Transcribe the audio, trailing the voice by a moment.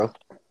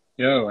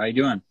Yo, how you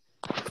doing?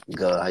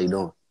 Good. How you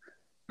doing?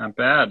 Not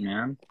bad,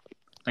 man.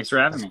 Thanks for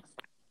having That's me.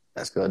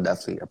 that's good.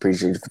 Definitely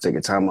appreciate you for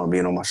taking time on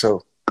being on my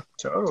show.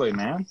 Totally,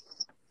 man.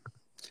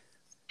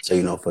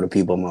 So for the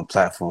people on my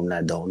platform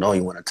that don't know,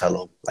 you want to tell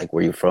them like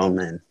where you're from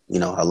and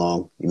how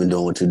long you've been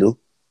doing what you do.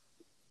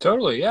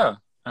 Totally, yeah.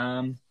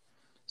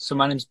 So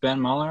my name's Ben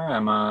Muller.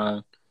 I'm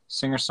a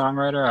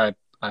singer-songwriter.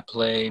 I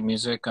play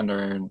music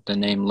under the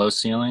name Low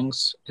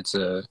Ceilings. It's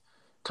a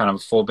kind of a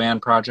full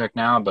band project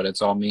now, but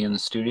it's all me in the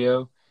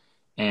studio.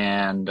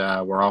 And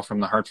we're all from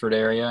the Hartford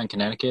area in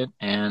Connecticut,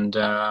 and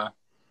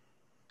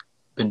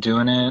been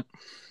doing it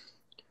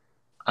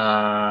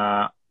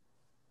uh,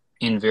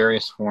 in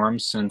various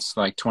forms since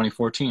like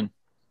 2014.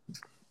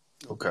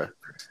 Okay,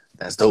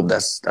 that's dope.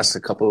 That's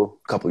a couple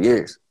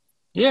years.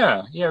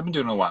 Yeah, I've been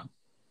doing it a while.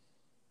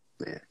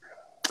 Yeah.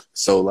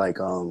 So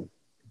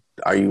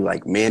are you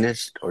like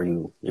managed or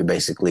you're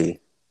basically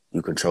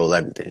you control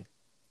everything?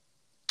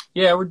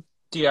 Yeah, we're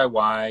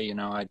DIY.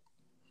 I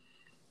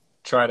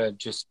try to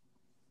just,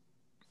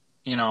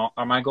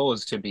 my goal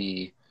is to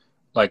be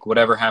like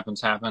whatever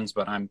happens, happens,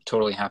 but I'm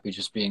totally happy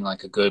just being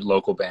like a good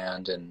local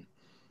band and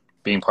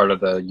being part of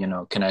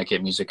the,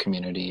 Connecticut music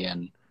community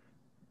and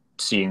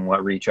seeing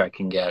what reach I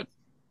can get,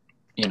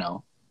 you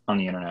know, on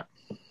the internet.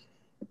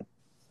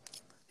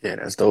 Yeah,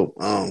 that's dope.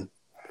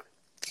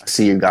 I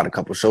see you got a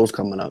couple shows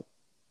coming up.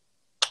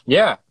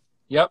 Yeah.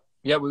 Yep.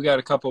 Yeah. We got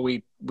a couple,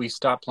 we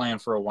stopped playing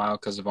for a while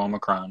because of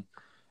Omicron,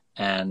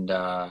 and,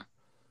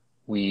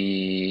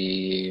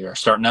 we are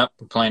starting up.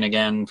 We're playing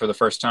again for the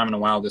first time in a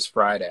while this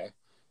Friday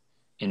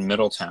in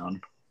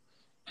Middletown.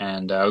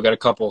 And we got a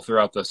couple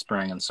throughout the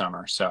spring and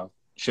summer, so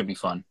it should be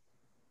fun.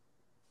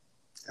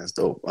 That's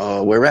dope.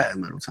 Where at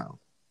in Middletown?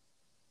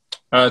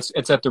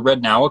 It's at the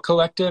Red Nowa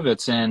Collective.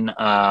 It's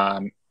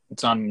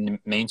on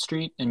Main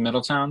Street in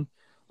Middletown,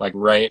 like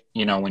right,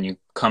 when you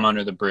come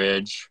under the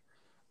bridge,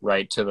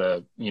 right to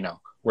the,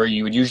 where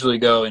you would usually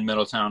go in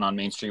Middletown on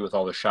Main Street with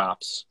all the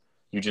shops.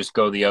 You just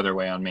go the other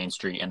way on Main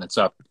Street, and it's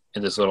up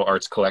in this little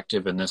arts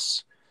collective in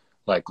this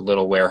like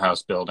little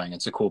warehouse building.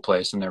 It's a cool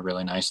place, and they're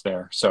really nice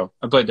there. So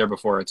I played there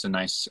before. It's a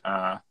nice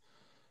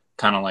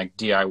kind of like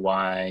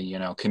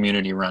DIY,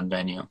 community run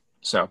venue.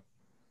 So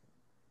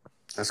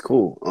That's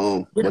cool.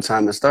 yeah, What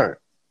time to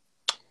start?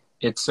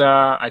 it's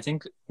I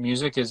think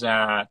music is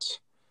at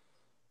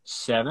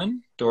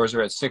 7. Doors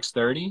are at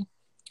 6:30,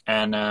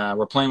 and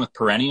we're playing with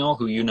Perennial,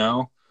 who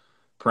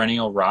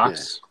Perennial Yeah,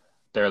 rocks.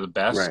 They're the right.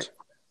 best,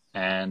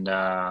 and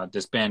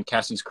this band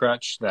Cassie's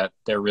Crutch, that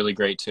they're really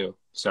great too.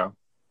 So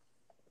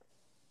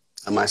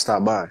I might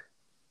stop by.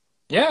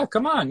 yeah,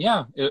 come on,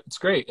 yeah, it's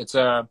great. It's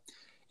a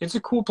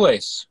cool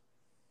place.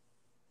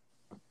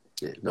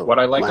 Yeah, no, What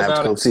I I like might have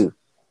to about it, come see you.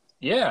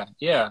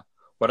 yeah.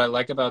 What I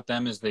like about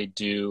them is they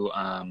do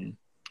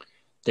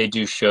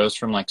shows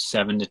from like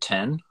 7 to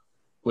 10,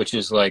 which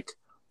is like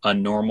a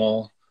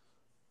normal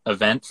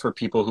event for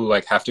people who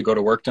like have to go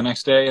to work the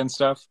next day and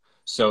stuff.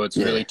 So it's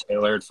Yeah, really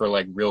tailored for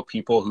like real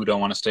people who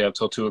don't want to stay up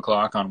till 2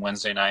 o'clock on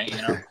Wednesday night.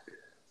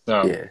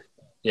 So yeah,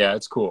 yeah,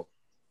 it's cool.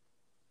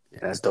 yeah,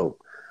 that's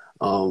dope.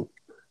 Um,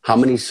 how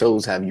many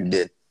shows have you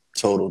did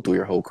total through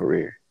your whole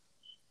career?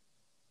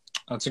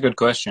 That's a good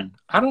question.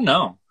 I don't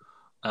know.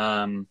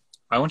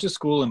 I went to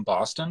school in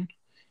Boston,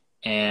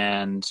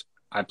 and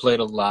I played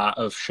a lot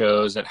of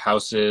shows at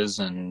houses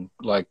and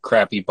like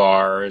crappy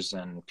bars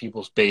and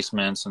people's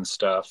basements and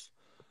stuff.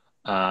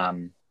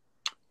 Um,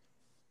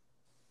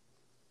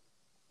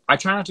 I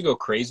try not to go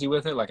crazy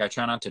with it. Like I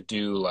try not to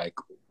do like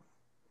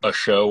a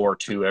show or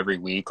two every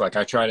week. Like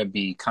I try to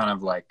be kind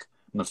of like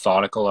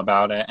methodical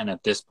about it. And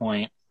at this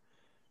point,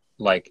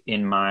 like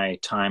in my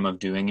time of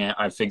doing it,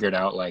 I figured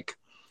out like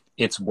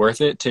it's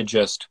worth it to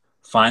just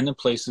find the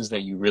places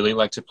that you really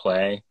like to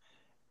play,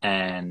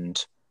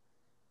 and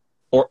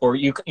or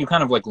you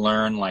kind of like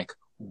learn like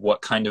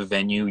what kind of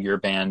venue your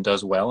band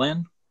does well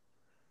in.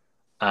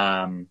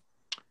 Um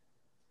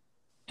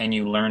and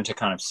you learn to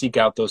kind of seek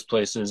out those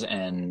places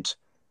and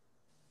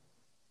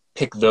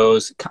pick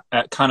those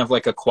at kind of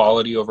like a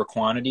quality over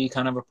quantity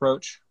kind of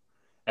approach,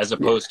 as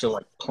Yeah, opposed to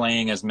like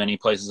playing as many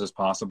places as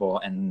possible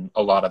and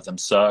a lot of them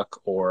suck,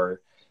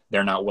 or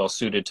they're not well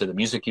suited to the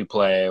music you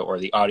play, or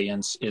the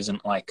audience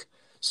isn't like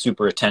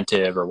super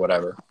attentive or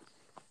whatever.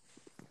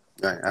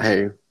 right. I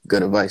hear you.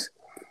 Good advice.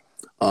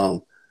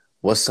 Um,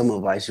 what's some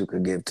advice you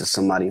could give to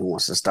somebody who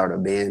wants to start a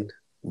band,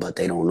 but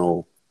they don't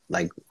know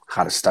like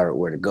how to start,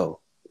 where to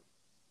go?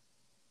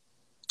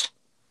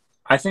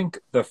 I think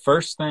the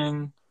first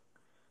thing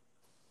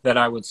that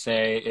I would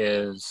say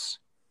is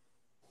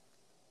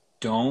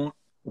don't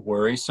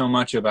worry so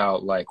much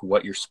about like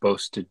what you're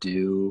supposed to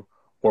do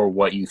or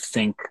what you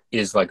think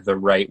is like the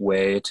right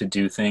way to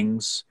do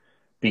things,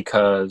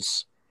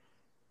 because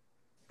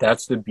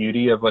that's the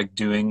beauty of like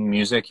doing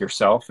music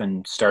yourself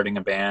and starting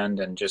a band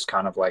and just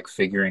kind of like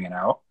figuring it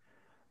out.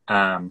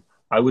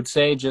 I would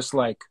say just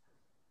like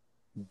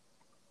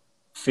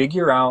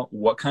figure out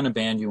what kind of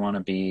band you want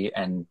to be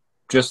and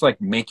just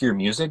like make your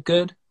music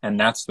good. And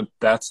that's the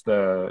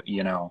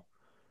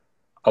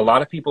a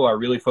lot of people are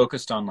really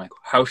focused on like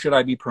how should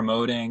I be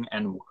promoting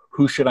and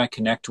who should I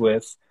connect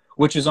with,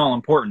 which is all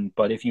important.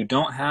 But if you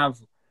don't have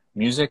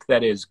music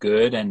that is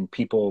good and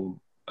people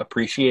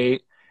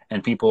appreciate,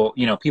 and people,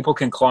 you know, people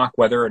can clock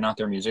whether or not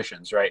they're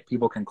musicians, right?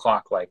 People can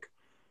clock like,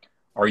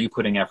 are you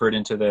putting effort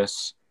into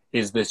this?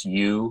 Is this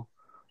you?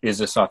 Is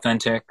this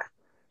authentic?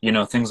 You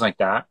know, things like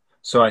that.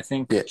 So I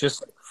think Yeah.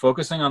 just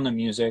focusing on the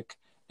music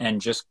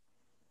and just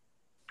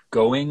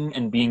going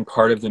and being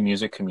part of the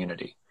music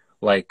community.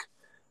 Like,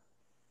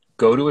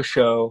 go to a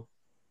show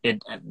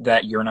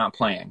that you're not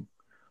playing.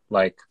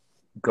 Like,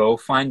 go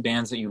find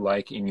bands that you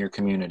like in your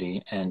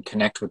community and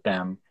connect with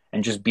them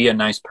and just be a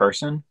nice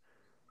person,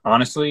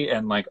 honestly.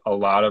 And like, a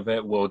lot of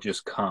it will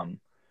just come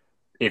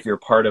if you're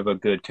part of a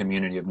good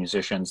community of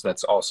musicians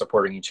that's all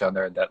supporting each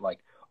other, that like,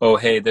 oh,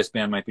 hey, this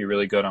band might be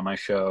really good on my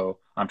show.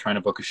 I'm trying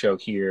to book a show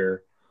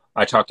here.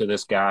 I talked to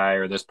this guy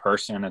or this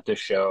person at this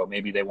show.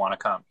 Maybe they want to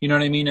come. You know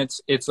what I mean?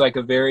 It's like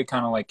a very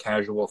kind of like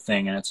casual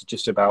thing. And it's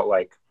just about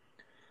like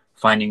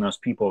finding those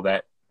people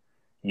that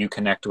you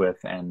connect with.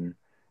 And,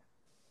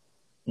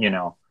 you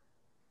know,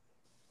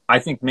 I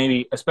think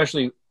maybe,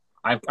 especially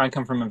I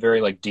come from a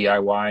very like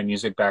DIY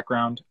music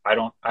background. I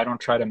don't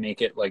try to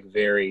make it like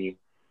very,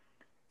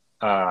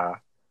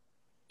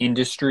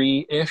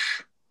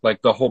 industry-ish.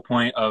 Like, the whole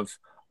point of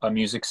a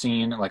music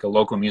scene, like a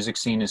local music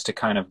scene, is to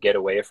kind of get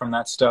away from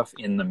that stuff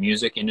in the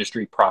music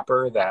industry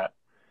proper that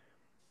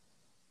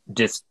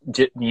just,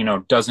 you know,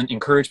 doesn't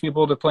encourage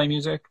people to play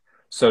music.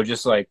 So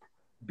just like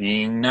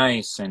being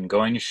nice and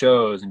going to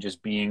shows and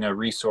just being a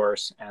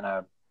resource and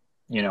a,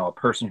 you know, a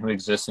person who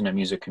exists in a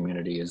music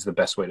community is the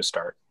best way to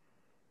start.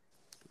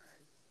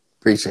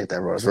 Appreciate that,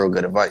 bro. It's real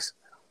good advice.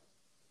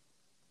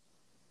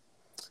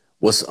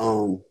 What's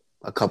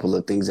a couple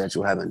of things that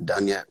you haven't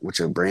done yet with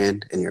your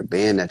brand and your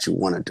band that you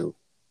want to do?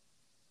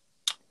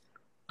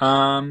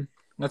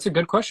 That's a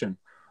good question.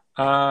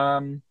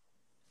 I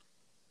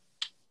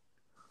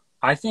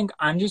think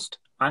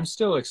I'm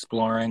still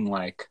exploring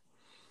like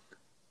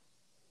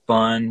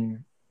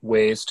fun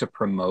ways to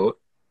promote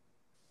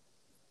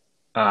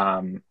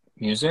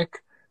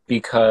music,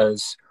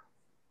 because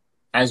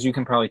as you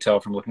can probably tell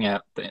from looking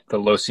at the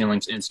Low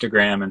Ceilings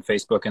Instagram and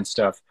Facebook and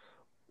stuff,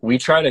 we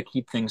try to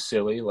keep things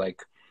silly.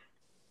 Like,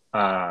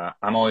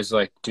 I'm always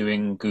like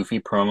doing goofy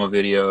promo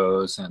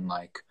videos and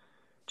like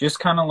just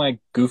kind of like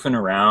goofing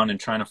around and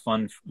trying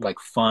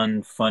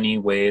to funny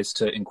ways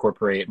to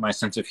incorporate my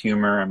sense of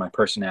humor and my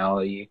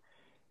personality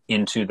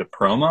into the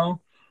promo.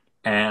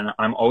 And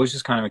I'm always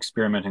just kind of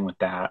experimenting with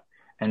that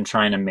and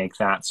trying to make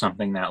that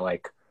something that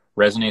like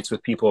resonates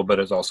with people, but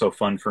is also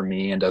fun for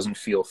me and doesn't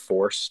feel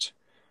forced.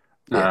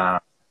 Yeah.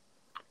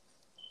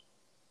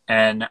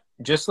 And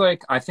just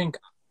like, I think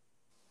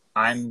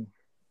I'm,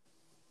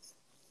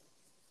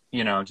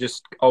 you know,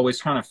 just always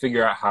trying to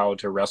figure out how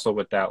to wrestle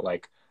with that,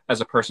 like, as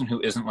a person who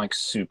isn't like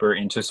super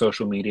into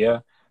social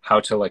media,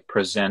 how to like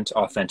present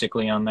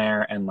authentically on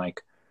there and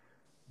like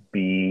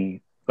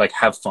be like,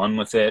 have fun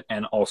with it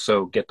and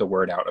also get the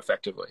word out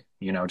effectively,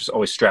 you know, just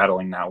always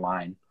straddling that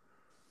line.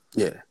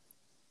 Yeah.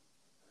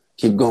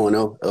 Keep going.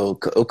 It'll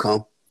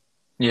come.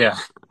 Yeah.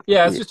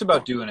 Yeah. It's Yeah. just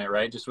about doing it,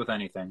 right? Just with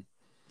anything.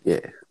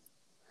 Yeah.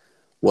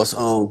 What's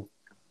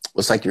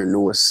like your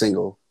newest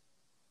single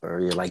or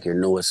your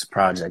newest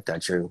project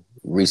that you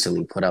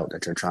recently put out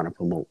that you're trying to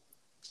promote?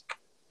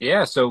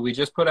 Yeah. So we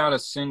just put out a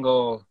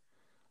single,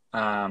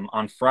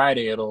 on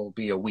Friday. It'll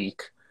be a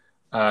week.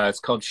 It's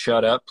called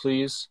Shut Up,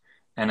 Please.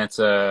 And it's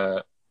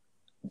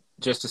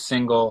just a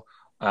single,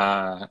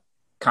 kind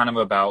of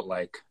about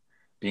like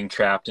being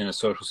trapped in a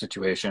social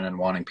situation and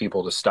wanting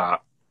people to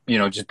stop, you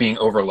know, just being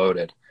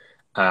overloaded,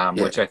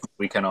 which I think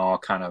we can all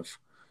kind of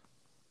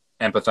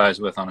empathize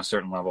with on a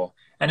certain level.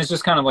 And it's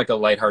just kind of like a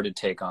lighthearted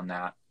take on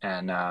that.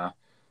 And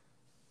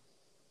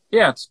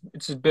yeah,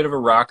 it's a bit of a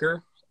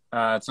rocker.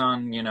 It's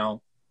on, you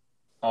know,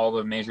 all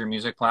the major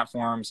music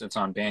platforms. It's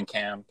on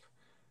Bandcamp.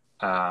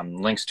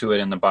 Links to it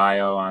in the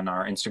bio on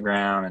our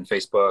Instagram and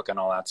Facebook and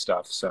all that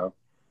stuff. So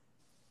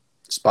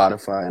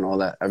Spotify and all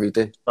that,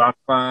 everything?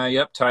 Spotify,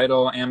 yep,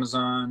 Tidal,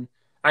 Amazon.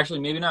 Actually,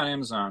 maybe not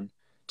Amazon.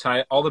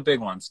 All the big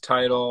ones.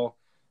 Tidal,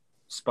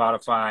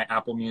 Spotify,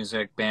 Apple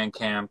Music,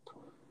 Bandcamp.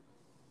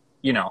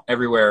 You know,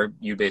 everywhere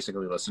you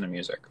basically listen to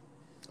music.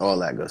 All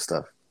that good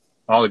stuff.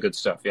 All the good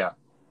stuff, yeah.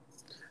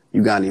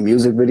 You got any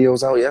music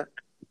videos out yet?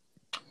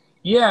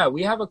 Yeah,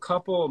 we have a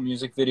couple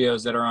music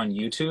videos that are on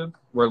YouTube.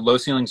 We're Low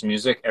Ceilings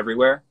Music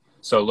everywhere.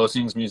 So Low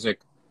Ceilings Music,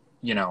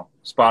 you know,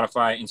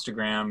 Spotify,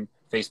 Instagram,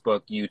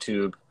 Facebook,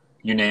 YouTube,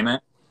 you name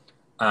it.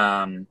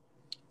 A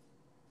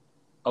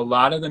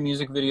lot of the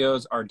music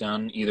videos are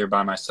done either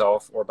by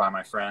myself or by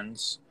my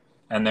friends.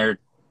 And they're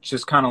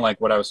just kind of like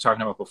what I was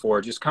talking about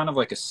before, just kind of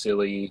like a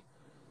silly,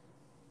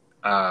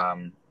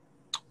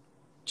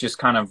 just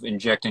kind of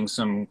injecting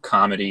some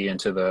comedy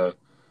into the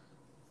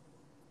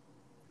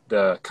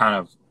kind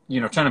of,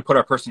 you know, trying to put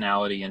our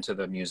personality into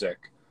the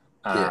music.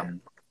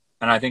 And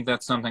I think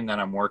that's something that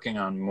I'm working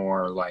on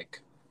more, like,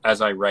 as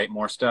I write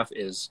more stuff,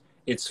 is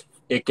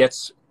it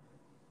gets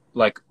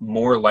like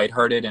more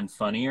lighthearted and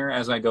funnier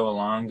as I go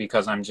along,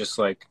 because I'm just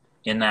like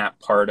in that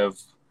part of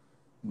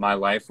my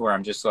life where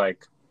I'm just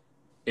like,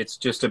 it's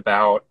just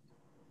about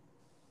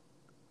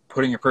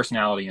putting your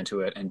personality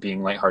into it and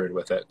being lighthearted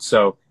with it.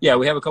 So yeah,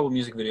 we have a couple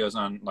music videos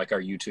on like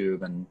our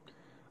YouTube and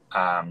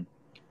um,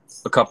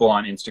 a couple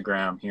on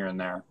Instagram here and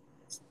there.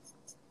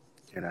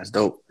 Yeah, that's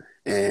dope.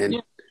 And Yeah.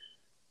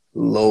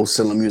 low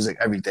ceiling music,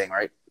 everything,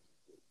 right?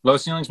 Low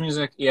ceilings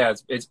music, yeah,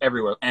 it's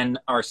everywhere. And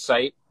our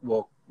site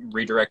will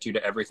redirect you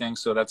to everything.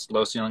 So that's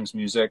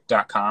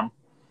lowceilingsmusic.com.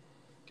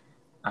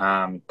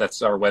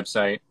 That's our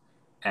website.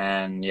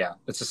 And yeah,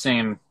 it's the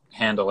same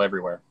handle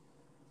everywhere.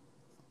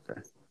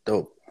 Okay,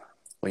 dope.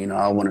 Well, I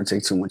don't want to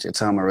take too much of your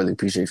time. I really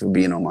appreciate you for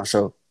being on my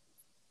show.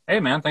 Hey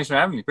man, thanks for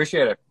having me.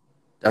 Appreciate it.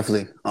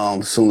 Definitely.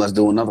 Soon let's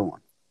do another one.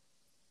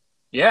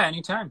 Yeah,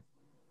 anytime.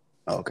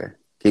 Okay.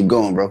 Keep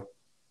going, bro.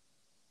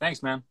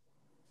 Thanks, man.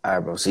 All right,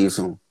 bro. See you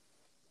soon.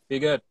 Be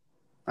good.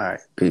 All right.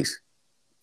 Peace.